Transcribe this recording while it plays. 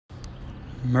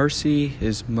Mercy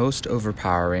is most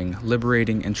overpowering,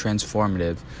 liberating, and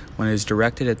transformative when it is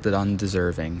directed at the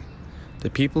undeserving. The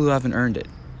people who haven't earned it,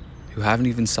 who haven't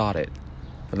even sought it,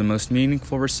 are the most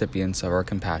meaningful recipients of our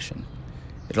compassion.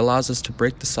 It allows us to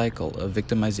break the cycle of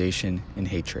victimization and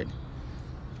hatred.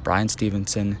 Bryan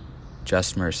Stevenson,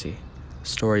 Just Mercy, a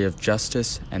story of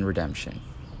justice and redemption.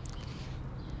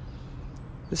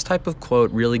 This type of quote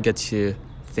really gets you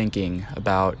thinking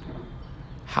about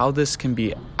how this can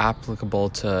be applicable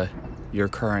to your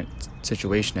current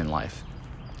situation in life.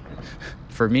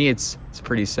 For me, it's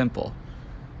pretty simple.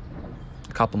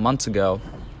 A couple months ago,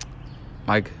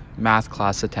 my math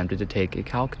class attempted to take a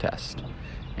calc test,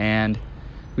 and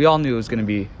we all knew it was going to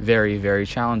be very, very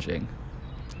challenging.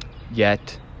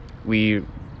 Yet, we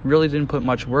really didn't put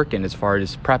much work in as far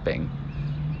as prepping.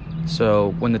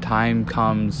 So when the time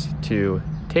comes to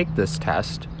take this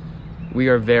test, we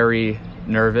are very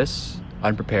nervous,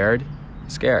 unprepared,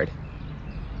 scared.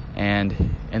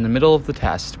 And in the middle of the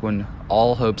test, when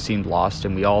all hope seemed lost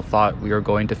and we all thought we were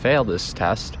going to fail this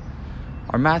test,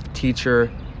 our math teacher,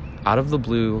 out of the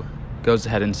blue, goes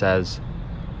ahead and says,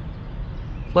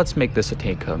 "Let's make this a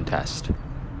take-home test."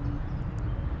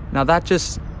 Now that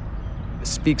just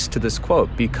speaks to this quote,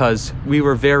 because we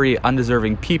were very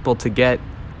undeserving people to get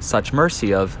such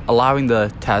mercy of allowing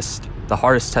the test, the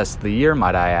hardest test of the year,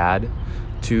 might I add,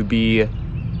 to be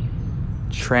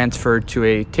transferred to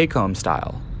a take-home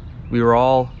style. We were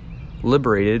all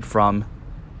liberated from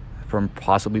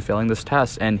possibly failing this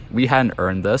test, and we hadn't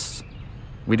earned this.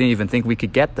 We didn't even think we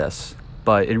could get this,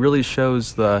 but it really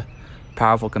shows the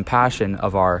powerful compassion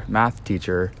of our math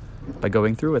teacher by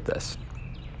going through with this.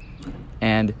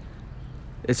 And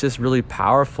it's just really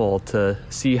powerful to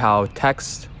see how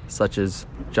texts such as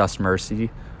Just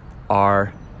Mercy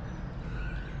are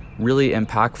really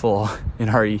impactful in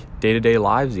our day-to-day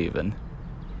lives even.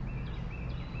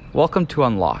 Welcome to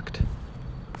Unlocked,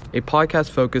 a podcast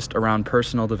focused around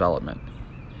personal development.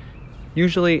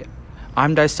 Usually,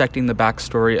 I'm dissecting the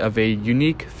backstory of a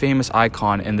unique, famous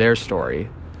icon and their story,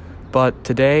 but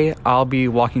today I'll be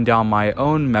walking down my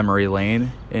own memory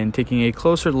lane and taking a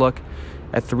closer look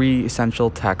at 3 essential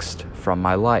texts from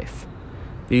my life.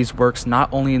 These works not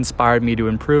only inspired me to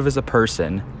improve as a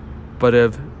person, but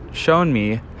have shown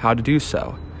me how to do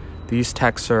so. These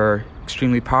texts are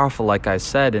extremely powerful, like I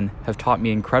said, and have taught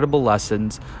me incredible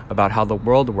lessons about how the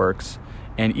world works,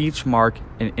 and each mark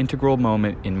an integral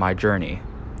moment in my journey.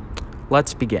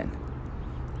 Let's begin.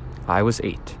 I was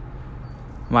 8.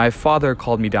 My father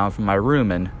called me down from my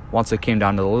room, and once I came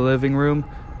down to the living room,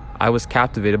 I was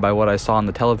captivated by what I saw on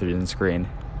the television screen.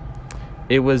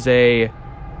 It was a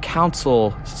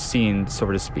council scene,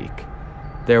 so to speak.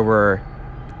 There were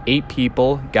 8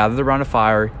 people gathered around a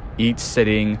fire, each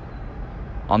sitting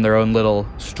on their own little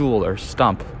stool or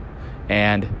stump,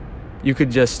 and you could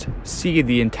just see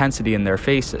the intensity in their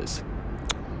faces.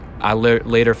 I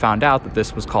later found out that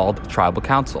this was called Tribal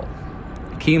Council.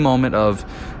 Key moment of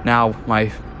now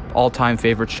my all-time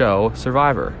favorite show,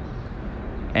 Survivor.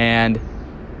 And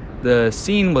the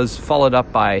scene was followed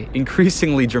up by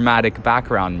increasingly dramatic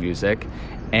background music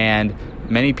and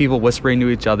many people whispering to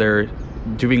each other,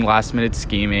 doing last-minute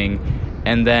scheming,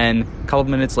 and then a couple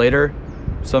minutes later,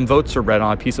 some votes are read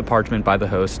on a piece of parchment by the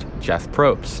host, Jeff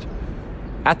Probst.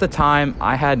 At the time,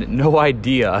 I had no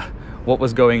idea what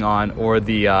was going on or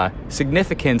the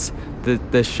significance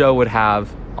that this show would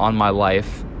have on my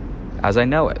life as I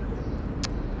know it.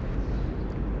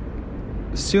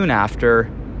 Soon after,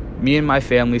 me and my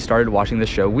family started watching the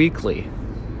show weekly,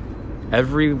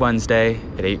 every Wednesday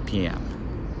at 8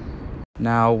 p.m.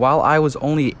 Now, while I was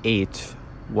only 8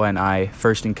 when I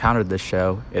first encountered this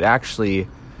show, it actually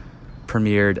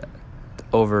premiered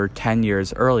over 10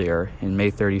 years earlier in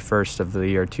May 31st of the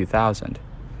year 2000.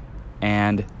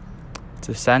 And it's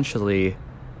essentially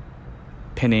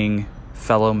pinning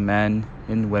fellow men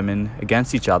and women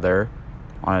against each other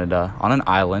on an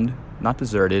island, not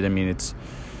deserted. I mean, it's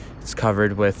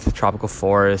covered with tropical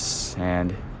forests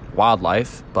and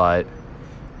wildlife, but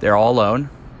they're all alone.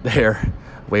 They're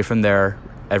away from their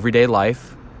everyday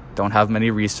life, don't have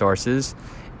many resources,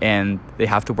 and they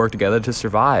have to work together to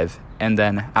survive. And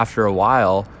then after a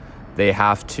while, they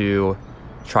have to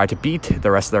try to beat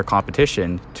the rest of their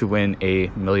competition to win a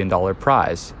 $1 million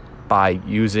prize by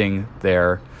using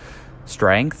their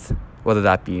strength, whether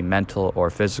that be mental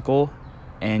or physical,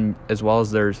 and as well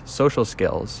as their social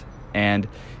skills. And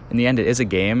in the end, it is a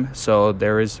game, so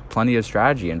there is plenty of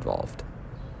strategy involved.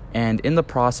 And in the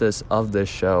process of this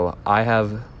show, I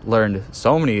have learned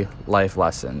so many life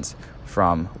lessons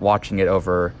from watching it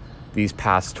over these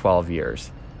past 12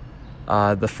 years.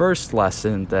 The first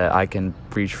lesson that I can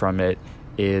preach from it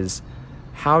is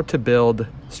how to build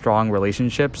strong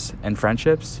relationships and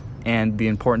friendships and the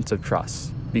importance of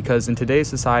trust. Because in today's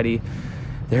society,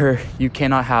 you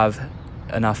cannot have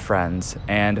enough friends,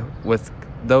 and with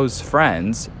those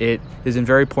friends, it is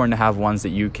very important to have ones that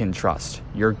you can trust,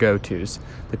 your go-tos,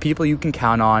 the people you can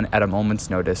count on at a moment's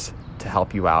notice to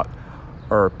help you out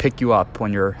or pick you up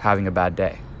when you're having a bad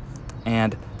day.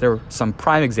 And there are some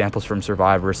prime examples from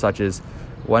Survivor, such as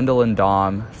Wendell and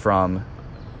Dom from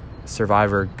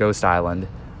Survivor Ghost Island,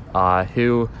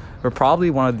 who were probably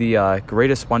one of the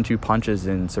greatest 1-2 punches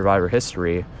in Survivor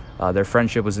history. Their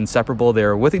friendship was inseparable. They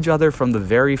were with each other from the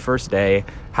very first day.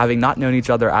 Having not known each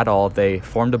other at all, they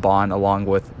formed a bond along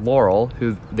with Laurel,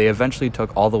 who they eventually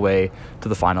took all the way to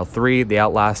the final 3. They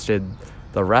outlasted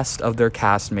the rest of their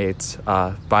castmates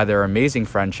by their amazing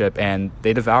friendship, and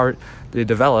they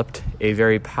developed a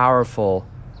very powerful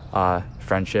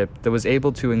friendship that was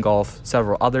able to engulf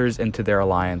several others into their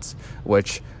alliance,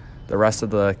 which the rest of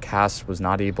the cast was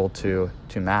not able to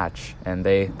match. And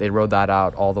they rode that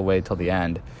out all the way till the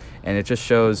end. And it just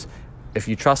shows, if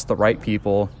you trust the right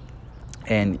people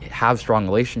and have strong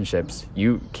relationships,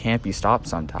 you can't be stopped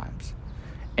sometimes.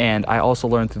 And I also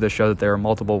learned through the show that there are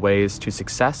multiple ways to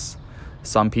success.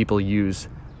 Some people use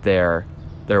their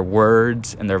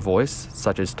words and their voice,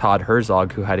 such as Todd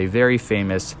Herzog, who had a very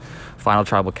famous final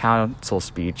tribal council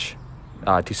speech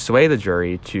to sway the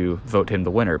jury to vote him the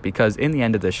winner. Because in the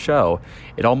end of this show,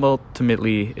 it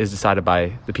ultimately is decided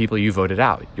by the people you voted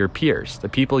out, your peers, the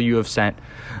people you have sent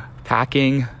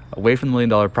packing away from the $1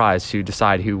 million prize to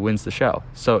decide who wins the show.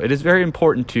 So it is very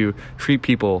important to treat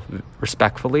people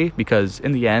respectfully, because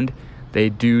in the end, they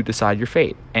do decide your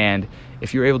fate. And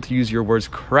if you're able to use your words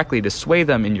correctly to sway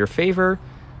them in your favor,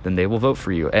 then they will vote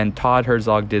for you. And Todd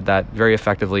Herzog did that very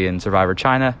effectively in Survivor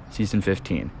China, season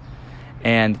 15.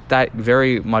 And that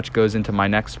very much goes into my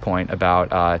next point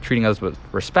about treating others with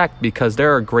respect, because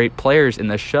there are great players in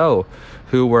the show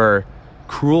who were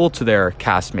cruel to their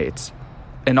castmates.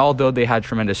 And although they had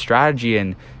tremendous strategy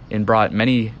and brought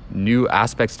many new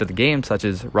aspects to the game, such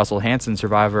as Russell Hansen,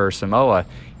 Survivor Samoa,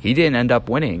 he didn't end up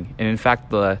winning. And in fact,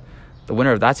 the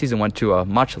winner of that season went to a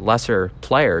much lesser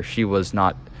player. She was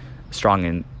not strong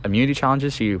in immunity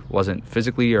challenges. She wasn't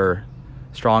physically or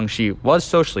strong. She was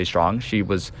socially strong. She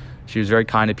was very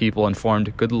kind to people and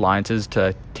formed good alliances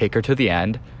to take her to the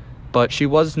end. But she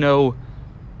was no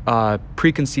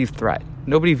preconceived threat.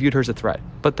 Nobody viewed her as a threat.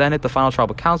 But then at the final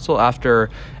tribal council,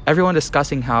 after everyone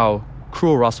discussing how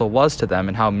cruel Russell was to them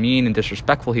and how mean and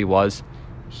disrespectful he was,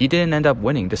 he didn't end up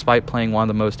winning, despite playing one of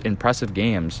the most impressive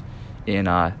games in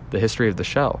the history of the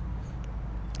show.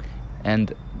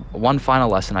 And one final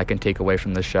lesson I can take away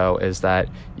from the show is that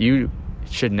you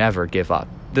should never give up.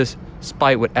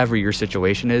 Despite whatever your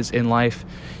situation is in life,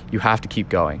 you have to keep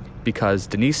going. Because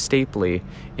Denise Stapley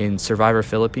in Survivor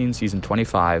Philippines season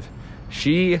 25,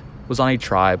 she was on a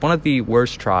tribe, one of the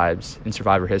worst tribes in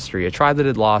Survivor history, a tribe that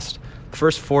had lost the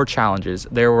first 4 challenges.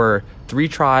 There were 3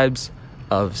 tribes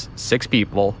of 6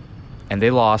 people, and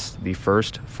they lost the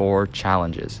first 4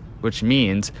 challenges, which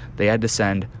means they had to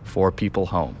send 4 people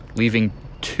home, leaving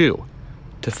 2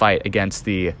 to fight against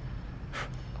the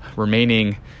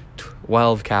remaining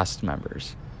 12 cast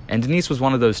members. And Denise was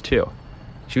one of those 2.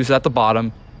 She was at the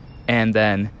bottom, and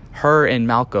then her and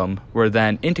Malcolm were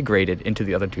then integrated into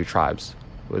the other 2 tribes,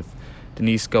 with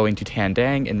Denise going to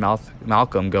Tandang and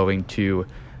Malcolm going to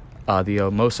the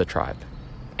Omosa tribe.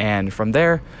 And from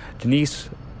there, Denise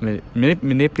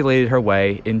manipulated her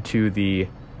way into the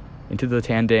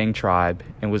Tandang tribe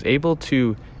and was able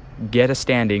to get a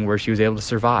standing where she was able to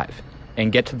survive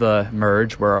and get to the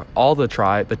merge where all the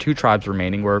 2 tribes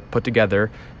remaining were put together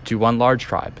to one large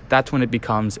tribe. That's when it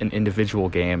becomes an individual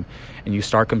game and you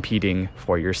start competing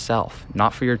for yourself,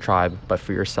 not for your tribe, but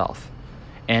for yourself.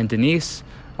 And Denise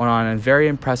went on a very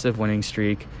impressive winning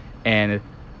streak and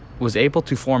was able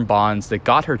to form bonds that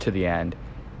got her to the end.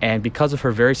 And because of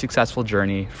her very successful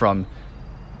journey from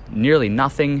nearly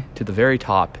nothing to the very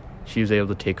top, she was able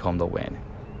to take home the win.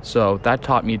 So that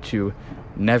taught me to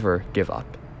never give up.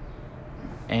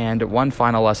 And one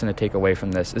final lesson to take away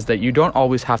from this is that you don't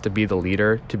always have to be the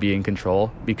leader to be in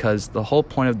control, because the whole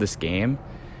point of this game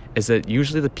is that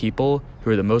usually the people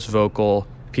who are the most vocal,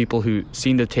 people who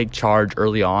seem to take charge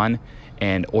early on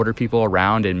and order people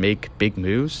around and make big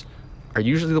moves, are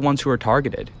usually the ones who are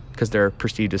targeted because they're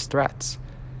perceived as threats.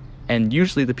 And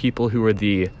usually the people who are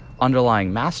the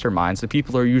underlying masterminds, the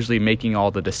people who are usually making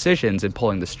all the decisions and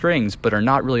pulling the strings, but are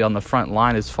not really on the front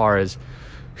line as far as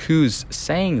who's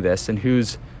saying this and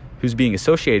who's being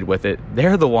associated with it,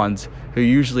 they're the ones who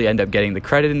usually end up getting the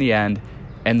credit in the end,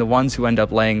 and the ones who end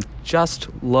up laying just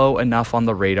low enough on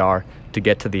the radar to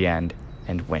get to the end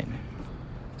and win.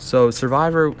 So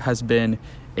Survivor has been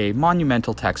a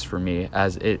monumental text for me,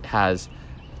 as it has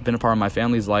been a part of my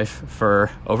family's life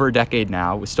for over a decade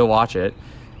now. We still watch it,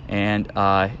 and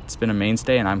it's been a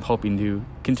mainstay, and I'm hoping to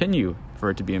continue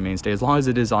for it to be a mainstay as long as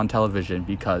it is on television,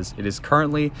 because it is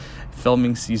currently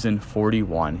filming season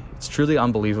 41. It's truly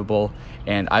unbelievable,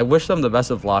 and I wish them the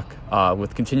best of luck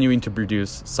with continuing to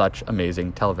produce such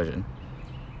amazing television.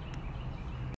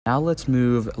 Now let's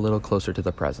move a little closer to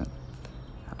the present.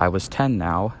 I was 10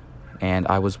 now, and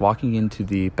I was walking into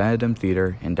the Benedum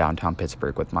Theater in downtown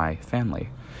Pittsburgh with my family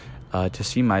to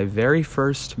see my very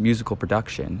first musical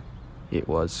production. It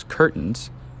was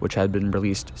Curtains, which had been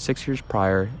released 6 years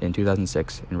prior in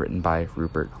 2006 and written by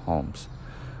Rupert Holmes.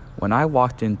 When I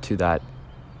walked into that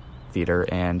theater,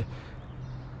 and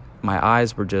my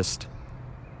eyes were just,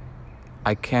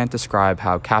 I can't describe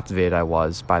how captivated I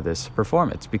was by this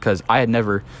performance, because I had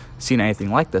never seen anything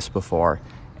like this before,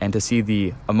 and to see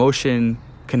the emotion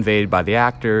conveyed by the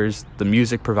actors, the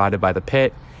music provided by the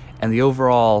pit, and the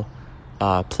overall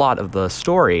plot of the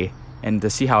story, and to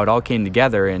see how it all came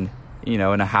together in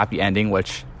a happy ending,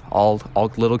 which all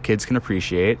little kids can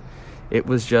appreciate. It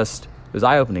was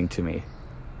eye-opening to me,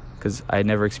 because I had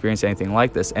never experienced anything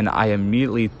like this. And I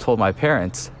immediately told my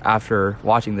parents after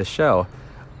watching this show,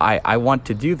 I want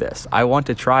to do this. I want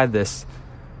to try this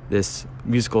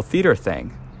musical theater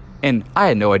thing. And I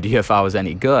had no idea if I was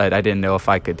any good. I didn't know if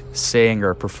I could sing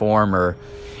or perform or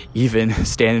even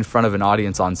stand in front of an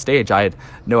audience on stage. I had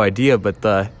no idea, but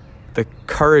the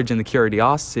courage and the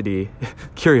curiosity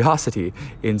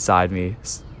inside me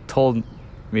told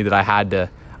me that I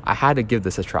had to give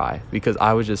this a try, because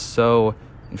I was just so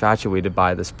infatuated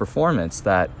by this performance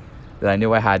that I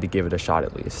knew I had to give it a shot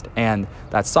at least. And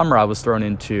that summer I was thrown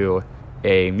into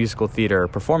a musical theater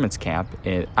performance camp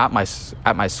at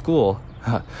my school,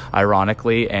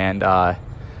 ironically, and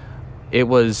it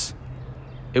was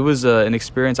an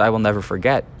experience I will never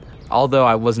forget. Although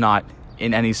I was not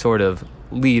in any sort of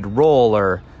lead role,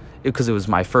 or because it was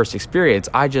my first experience,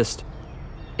 I just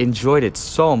enjoyed it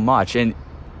so much, and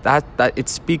that it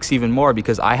speaks even more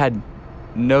because I had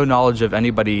no knowledge of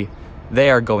anybody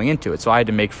there going into it, so I had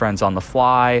to make friends on the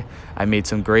fly. I made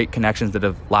some great connections that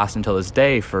have lasted until this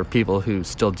day for people who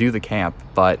still do the camp.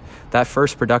 But that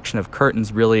first production of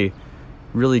Curtains really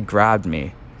grabbed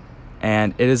me,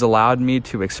 and it has allowed me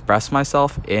to express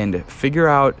myself and figure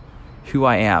out who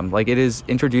I am. Like, it has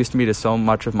introduced me to so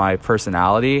much of my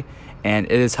personality, and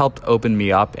it has helped open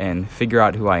me up and figure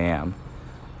out who I am.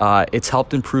 It's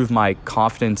helped improve my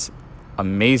confidence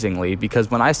amazingly,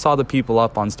 because when I saw the people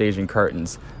up on stage in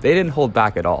Curtains, they didn't hold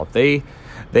back at all. They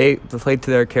played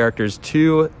to their characters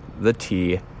to the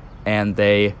T, and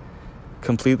they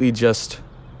completely just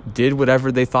did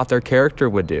whatever they thought their character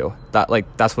would do.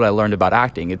 That's what I learned about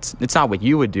acting. It's not what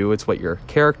you would do, it's what your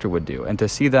character would do. And to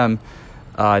see them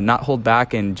not hold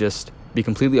back and just be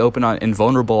completely open and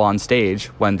vulnerable on stage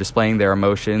when displaying their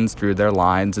emotions through their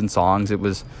lines and songs, it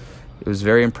was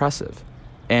very impressive.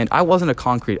 And I wasn't a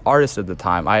concrete artist at the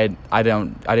time. I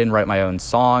didn't write my own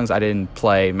songs. I didn't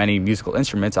play many musical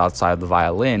instruments outside of the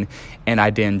violin, and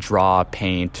I didn't draw,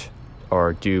 paint,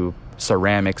 or do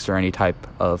ceramics or any type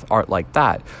of art like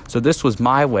that. So this was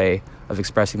my way of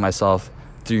expressing myself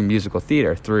through musical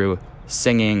theater, through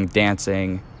singing,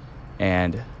 dancing,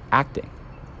 and acting.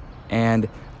 And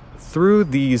through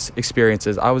these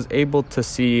experiences, I was able to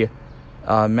see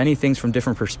many things from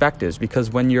different perspectives, because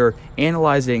when you're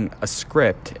analyzing a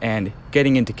script and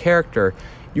getting into character,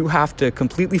 you have to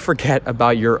completely forget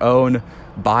about your own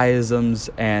biasms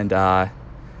and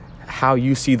how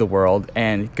you see the world,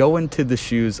 and go into the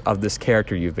shoes of this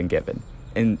character you've been given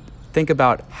and think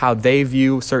about how they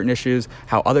view certain issues,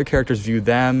 how other characters view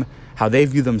them, how they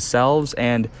view themselves,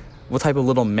 and what type of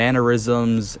little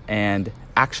mannerisms and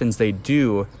actions they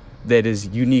do that is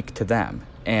unique to them.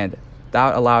 And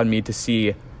that allowed me to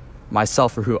see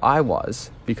myself for who I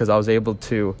was, because I was able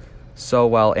to so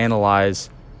well analyze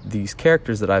these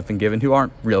characters that I've been given, who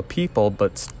aren't real people,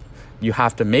 but you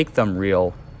have to make them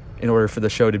real in order for the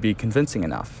show to be convincing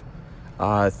enough.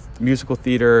 Musical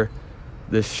theater,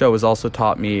 this show has also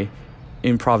taught me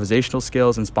improvisational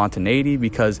skills and spontaneity,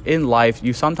 because in life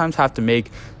you sometimes have to make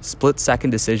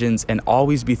split-second decisions and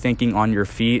always be thinking on your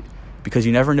feet, because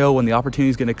you never know when the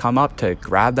opportunity is going to come up to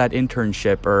grab that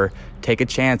internship or take a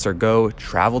chance or go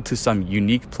travel to some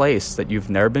unique place that you've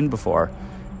never been before.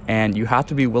 And you have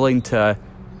to be willing to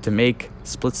make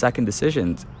split-second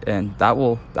decisions, and that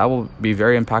will be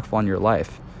very impactful on your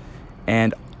life.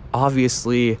 And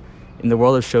obviously, in the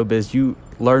world of showbiz, you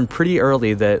learn pretty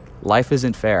early that life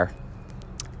isn't fair,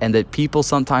 and that people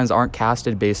sometimes aren't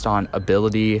casted based on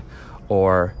ability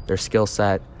or their skill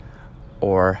set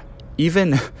or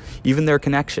even their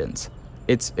connections.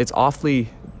 It's oftenly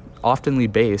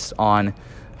based on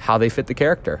how they fit the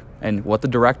character and what the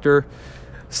director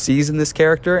sees in this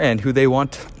character and who they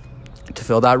want to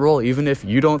fill that role. Even if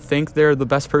you don't think they're the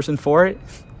best person for it,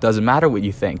 doesn't matter what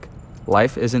you think.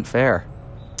 Life isn't fair.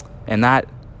 And that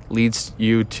leads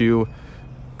you to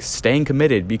staying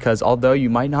committed, because although you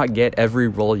might not get every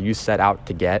role you set out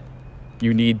to get,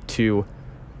 you need to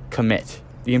commit.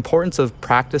 The importance of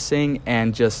practicing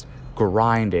and just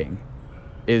grinding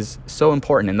is so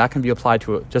important, and that can be applied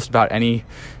to just about any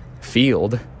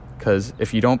field, because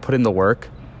if you don't put in the work,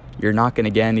 you're not going to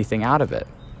get anything out of it.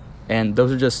 And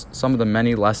those are just some of the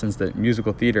many lessons that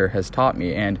musical theater has taught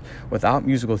me. And without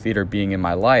musical theater being in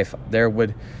my life, there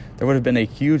would have been a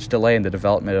huge delay in the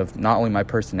development of not only my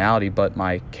personality, but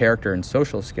my character and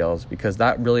social skills, because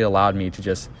that really allowed me to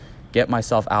just get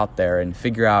myself out there and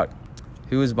figure out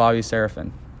who is Bobby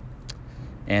Seraphin.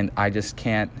 And I just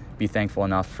can't be thankful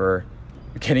enough for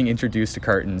getting introduced to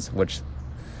Curtains, which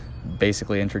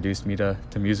basically introduced me to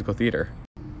musical theater.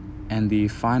 And the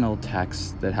final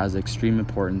text that has extreme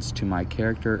importance to my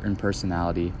character and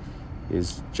personality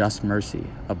is Just Mercy,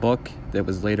 a book that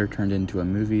was later turned into a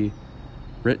movie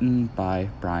written by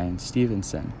Bryan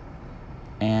Stevenson.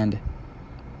 And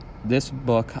this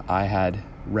book I had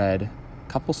read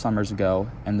a couple summers ago,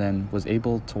 and then was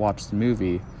able to watch the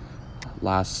movie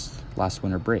last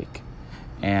winter break.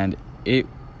 And it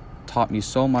taught me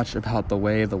so much about the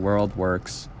way the world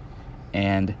works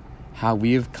and how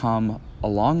we have come a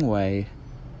long way,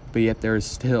 but yet there is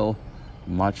still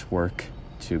much work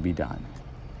to be done.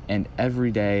 And every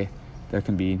day there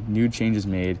can be new changes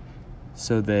made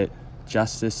so that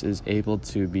justice is able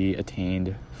to be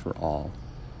attained for all.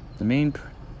 The main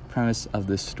premise of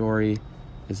this story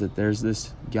is that there's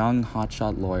this young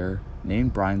hotshot lawyer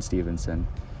named Bryan Stevenson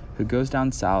who goes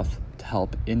down south to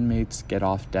help inmates get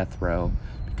off death row,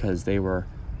 because they were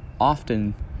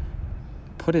often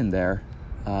put in there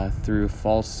through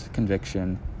false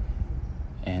conviction,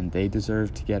 and they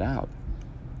deserve to get out.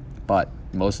 But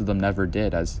most of them never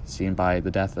did, as seen by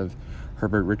the death of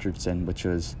Herbert Richardson, which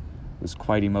was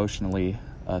quite emotionally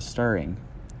stirring.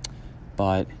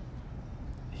 But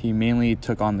he mainly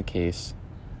took on the case,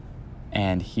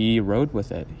 and he rode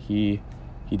with it. He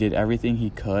did everything he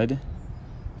could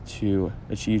to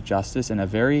achieve justice in a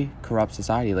very corrupt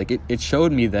society. Like, it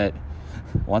showed me that,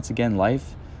 once again,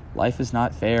 life is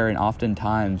not fair, and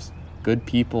oftentimes good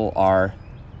people are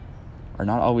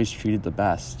not always treated the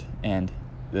best. And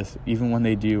this, even when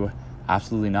they do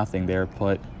absolutely nothing, they're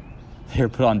put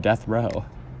on death row,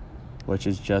 which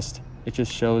is just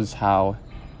shows how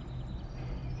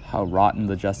rotten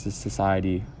the justice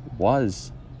society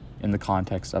was in the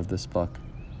context of this book,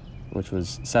 which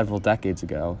was several decades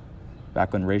ago,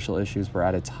 back when racial issues were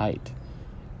at its height.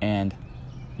 And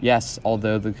yes,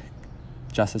 although the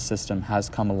justice system has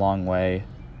come a long way,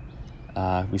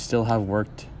 we still have work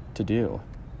to do.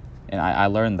 And I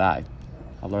learned that.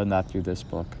 I learned that through this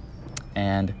book.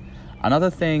 And another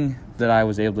thing that I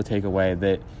was able to take away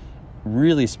that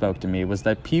really spoke to me was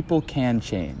that people can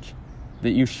change. That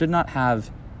you should not have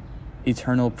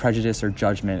eternal prejudice or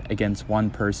judgment against one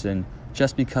person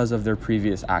just because of their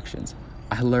previous actions.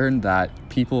 I learned that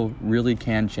people really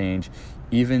can change,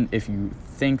 even if you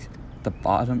think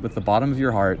with the bottom of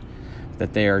your heart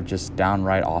that they are just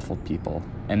downright awful people.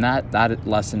 And that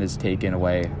lesson is taken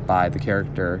away by the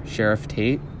character Sheriff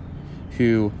Tate,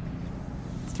 who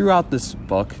throughout this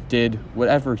book did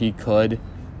whatever he could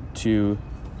to,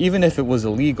 even if it was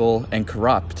illegal and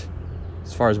corrupt,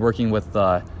 as far as working with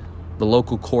the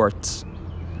local courts,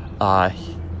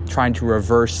 trying to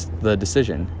reverse the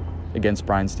decision against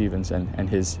Bryan Stevenson and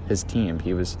his team.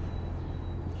 He was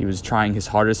trying his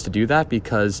hardest to do that,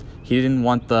 because he didn't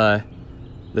want the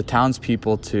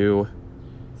townspeople to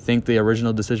think the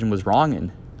original decision was wrong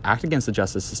and act against the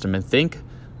justice system and think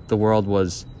the world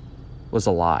was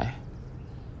a lie.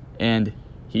 And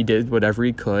he did whatever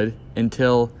he could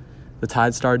until the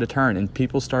tide started to turn, and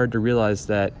people started to realize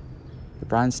that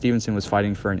Bryan Stevenson was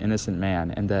fighting for an innocent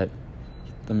man, and that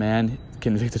the man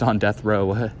convicted on death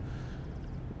row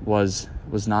was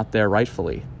not there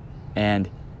rightfully. And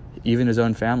even his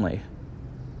own family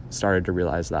started to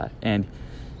realize that. And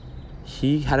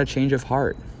he had a change of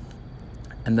heart,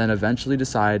 and then eventually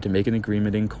decided to make an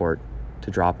agreement in court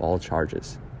to drop all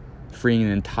charges, freeing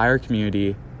an entire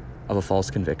community of a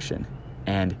false conviction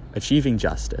and achieving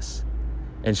justice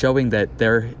and showing that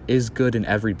there is good in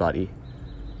everybody.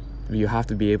 You have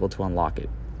to be able to unlock it.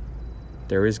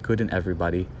 There is good in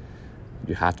everybody.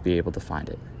 You have to be able to find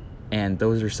it. And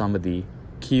those are some of the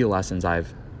key lessons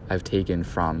I've taken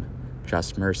from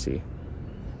Just Mercy.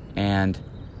 And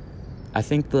I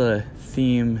think the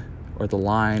theme or the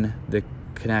line that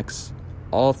connects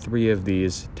all three of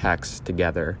these texts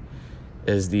together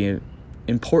is the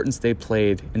importance they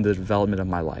played in the development of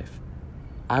my life.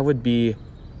 I would be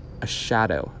a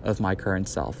shadow of my current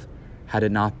self had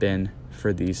it not been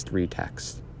for these three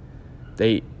texts.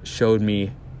 They showed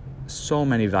me so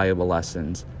many valuable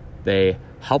lessons. They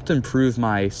helped improve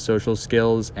my social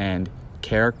skills and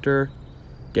character,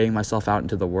 getting myself out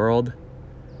into the world.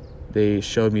 They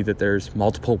showed me that there's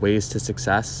multiple ways to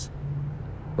success,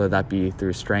 whether that be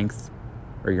through strength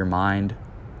or your mind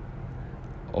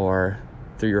or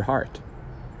through your heart.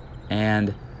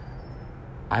 And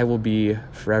I will be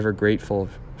forever grateful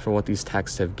for what these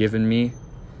texts have given me,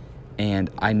 and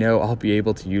I know I'll be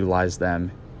able to utilize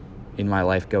them in my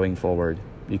life going forward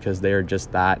because they are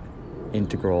just that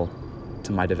integral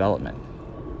to my development.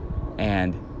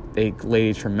 And they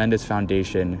laid a tremendous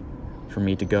foundation for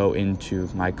me to go into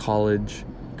my college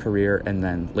career and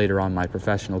then later on my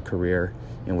professional career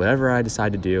in whatever I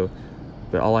decide to do.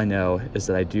 But all I know is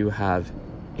that I do have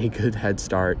a good head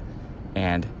start,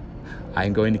 and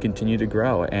I'm going to continue to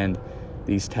grow, and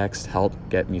these texts help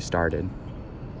get me started.